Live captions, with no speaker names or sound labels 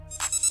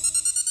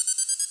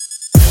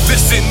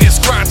in this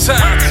grind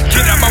time.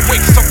 Get out my way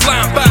cause I'm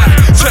flying by.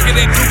 Chugging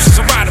they deuces,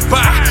 I'm riding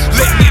by.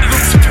 Letting it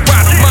loose if you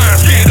out of mind.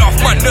 Get off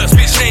my nuts,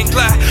 bitch, ain't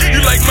glide.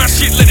 You like my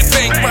shit, let it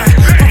bang right.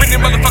 For any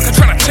motherfucker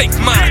trying to take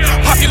mine.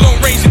 Pop your long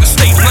range in the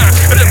state line.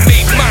 I done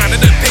made mine, I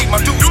done paid my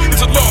dues.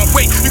 It's a long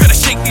way, you gotta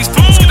shake these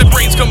fools. Get the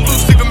brains come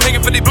loose, leave them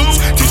hanging for their boots.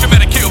 Teach them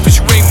how to kill, bitch,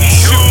 you ain't me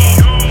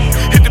shoot.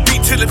 Hit the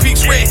beat till it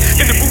beats red.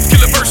 In the booth,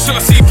 kill a verse till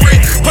I see bread.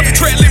 Pop the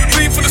track, leave it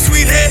clean for the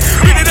sweet head.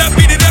 Beat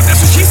it up,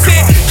 that's what she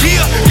said.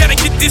 Yeah, gotta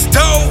get this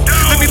dough.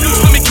 Let me loose,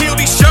 let me kill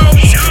these shows.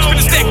 Spin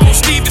a stack on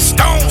Steve the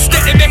Stone.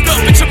 Stack that back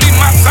up, bitch, I'm in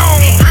my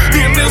zone.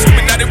 Me and Mills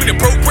coming out there with a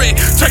broke bread.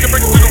 Try to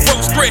break it through the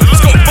roast bread. Let's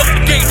go fuck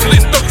the game till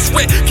it's no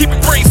sweat. Keep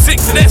your brain sick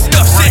to that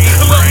stuff shit.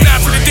 Along now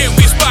to the day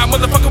we inspire,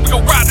 motherfucker, we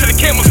gon' ride till the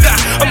camels die.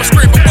 I'ma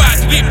scream but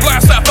wide, you get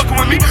blindside fucking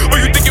with me. Or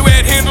you think you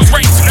had handles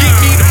right to give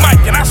me the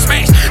mic and I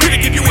smash. Here to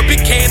give you a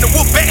big can of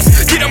whoop ass.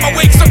 Get out my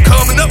way cause I'm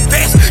coming up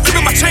fast. Give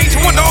me my change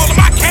and want all of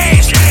my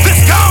cash.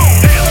 Let's go!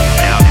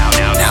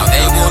 Now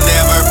they will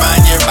never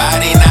find your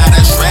body, not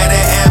a shred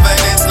of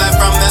evidence left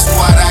from the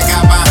squad I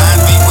got behind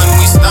me when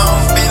we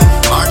stomping.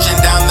 Marching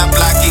down the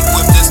block,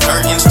 equipped as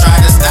curtains, try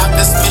to stop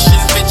this mission,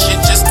 bitch,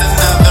 you're just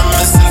another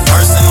missing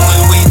person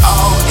when we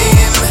all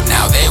in.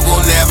 Now they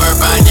will never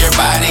find your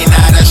body,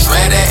 not a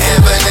shred of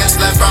evidence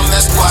left from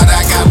the squad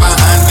I got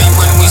behind me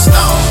when we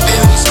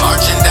stomping.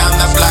 Marching down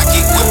the block,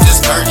 equipped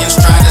as curtains,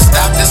 try to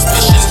stop this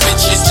mission,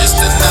 bitch, you're just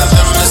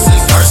another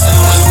missing person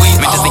when we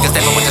all in.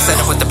 With the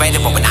setup was debated,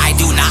 but when I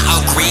do not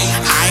agree,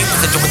 I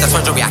present you with the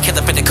surgery. I kill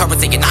the fit the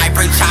currency and I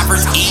bring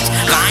choppers each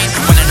line.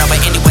 Running over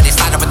anywhere they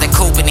slide up with the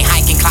coupe and he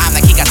hike and climb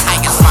like he got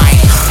tiger spine.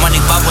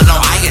 Money bubble, no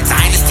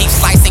iodine. His teeth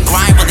slice and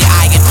grind with the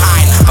iron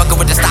pine. Bucket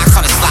with the stocks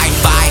on the slide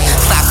by.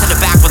 Slap to the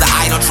back with the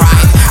idle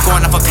drive.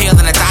 Going up a pill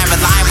in a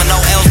diamond line with no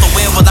L's to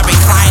wheel while I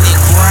recline and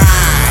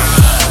grind.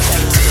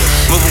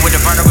 Moving with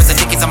the burner with the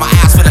dickies on my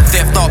ass with a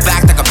fifth throw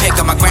back like a pick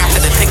on my gram to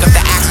the pick up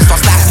the axes.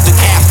 Start slashing through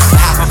calves. The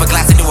half of a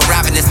glass into a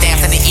ravenous dance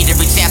and they eat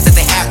every chance that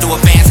they have to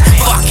advance.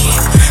 Fuck it.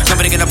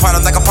 Nobody gonna part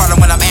like a partner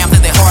when I'm amped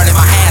and they hard in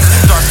my hands.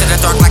 Dark to the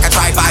dark like a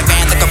drive-by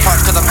van. Like a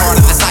parts cause I'm part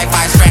of the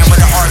sci-fi strand.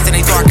 With the arts and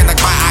they darken like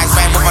my eyes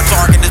ran. With my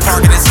target is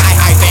targeting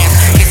high bands.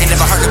 Case they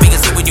never heard of me,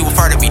 can see when you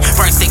refer to me.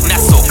 Burn sick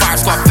nuts, so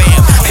fire squad fam.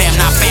 Fam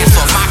not fam,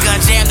 so my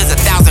gun jam, there's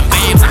 1,000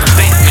 babes.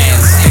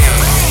 Batman's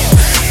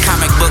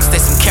comic books,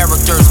 there's some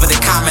characters with a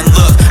common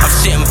look. I'm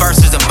shitting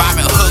verses and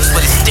bombing hooks, but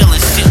it's still in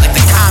shit like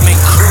the common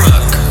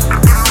crook.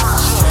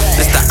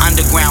 This the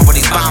underground where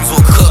these bombs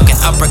will cook. And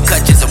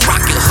uppercut just a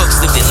rocket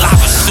hooks, live in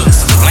lava shooks,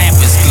 so the lamp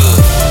is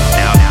good.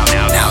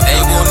 Now they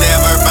will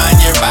never find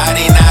your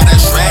body, not a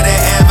shred of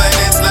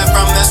evidence left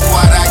from the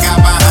squad I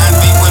got behind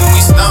me when we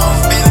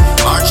stomping.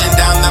 Marching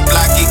down the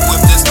block,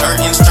 equipped as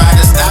curtains, try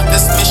to stop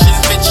this mission,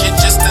 bitch, you're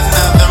just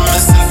another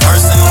missing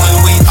person when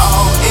we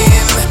all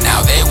in.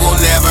 Now they will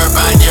never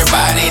find your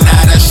body,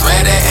 not a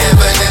shred of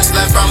evidence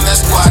left from the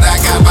squad I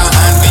got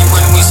behind me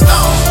when we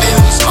stomping.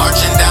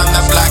 Marching down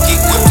the block,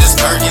 equipped as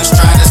curtains,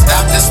 try to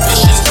stop this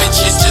mission,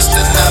 bitch, you're just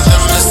another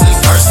missing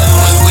person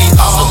when we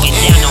all in. So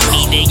get down on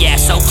me, then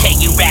yes, okay,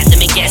 you rap, let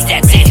me guess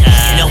that's it.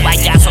 You know I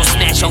got so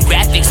smash on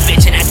graphics,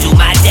 bitch, and I do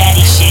my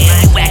daddy shit.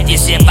 You act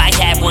as if I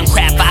had one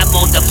crap, I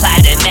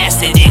multiplied and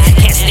mastered it.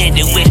 Can't stand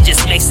it, which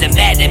just makes them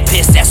mad and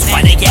pissed, that's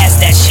why they ask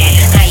that shit.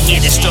 I ain't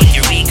here to stroke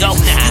your ego,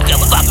 you can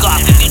fuck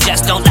off if you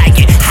just don't like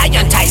it. High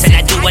on Tyson,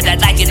 I do what I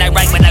like and I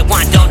write what I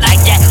want, don't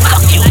like that,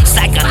 fuck you.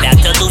 Psych, I'm about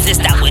to lose it,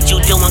 stop what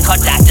you doing, call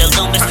Dr.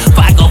 Loomis.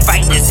 Before I go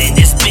fight this in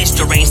this bitch,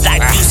 deranged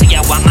like you, see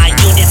I want my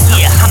units,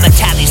 yeah, I'm a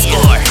tally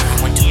score.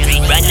 1, 2,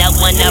 3, run up,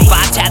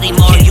 I tally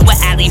more. You a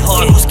alley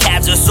whore whose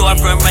calves are sore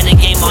from running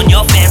game on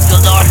your fans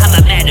galore. I'm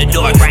a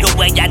matador, the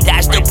way I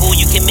dodge the bull,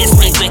 you can miss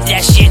me with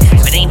that shit.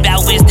 If it ain't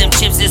about wisdom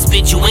chips, this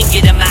bitch, you ain't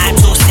getting my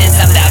 2 cents.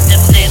 I'm about to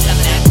flip.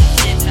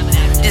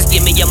 Just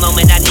give me a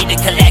moment, I need to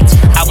collect.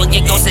 I will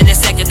get ghosts in a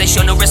second, they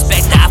show no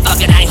respect. Nah,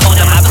 fuck it, I ain't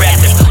holding my breath.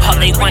 All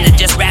they want is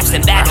just raps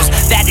and battles,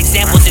 bad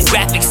examples and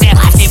graphic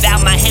samples. Give out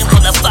my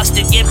handful of fucks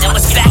to give them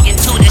us back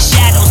into the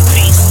shadows.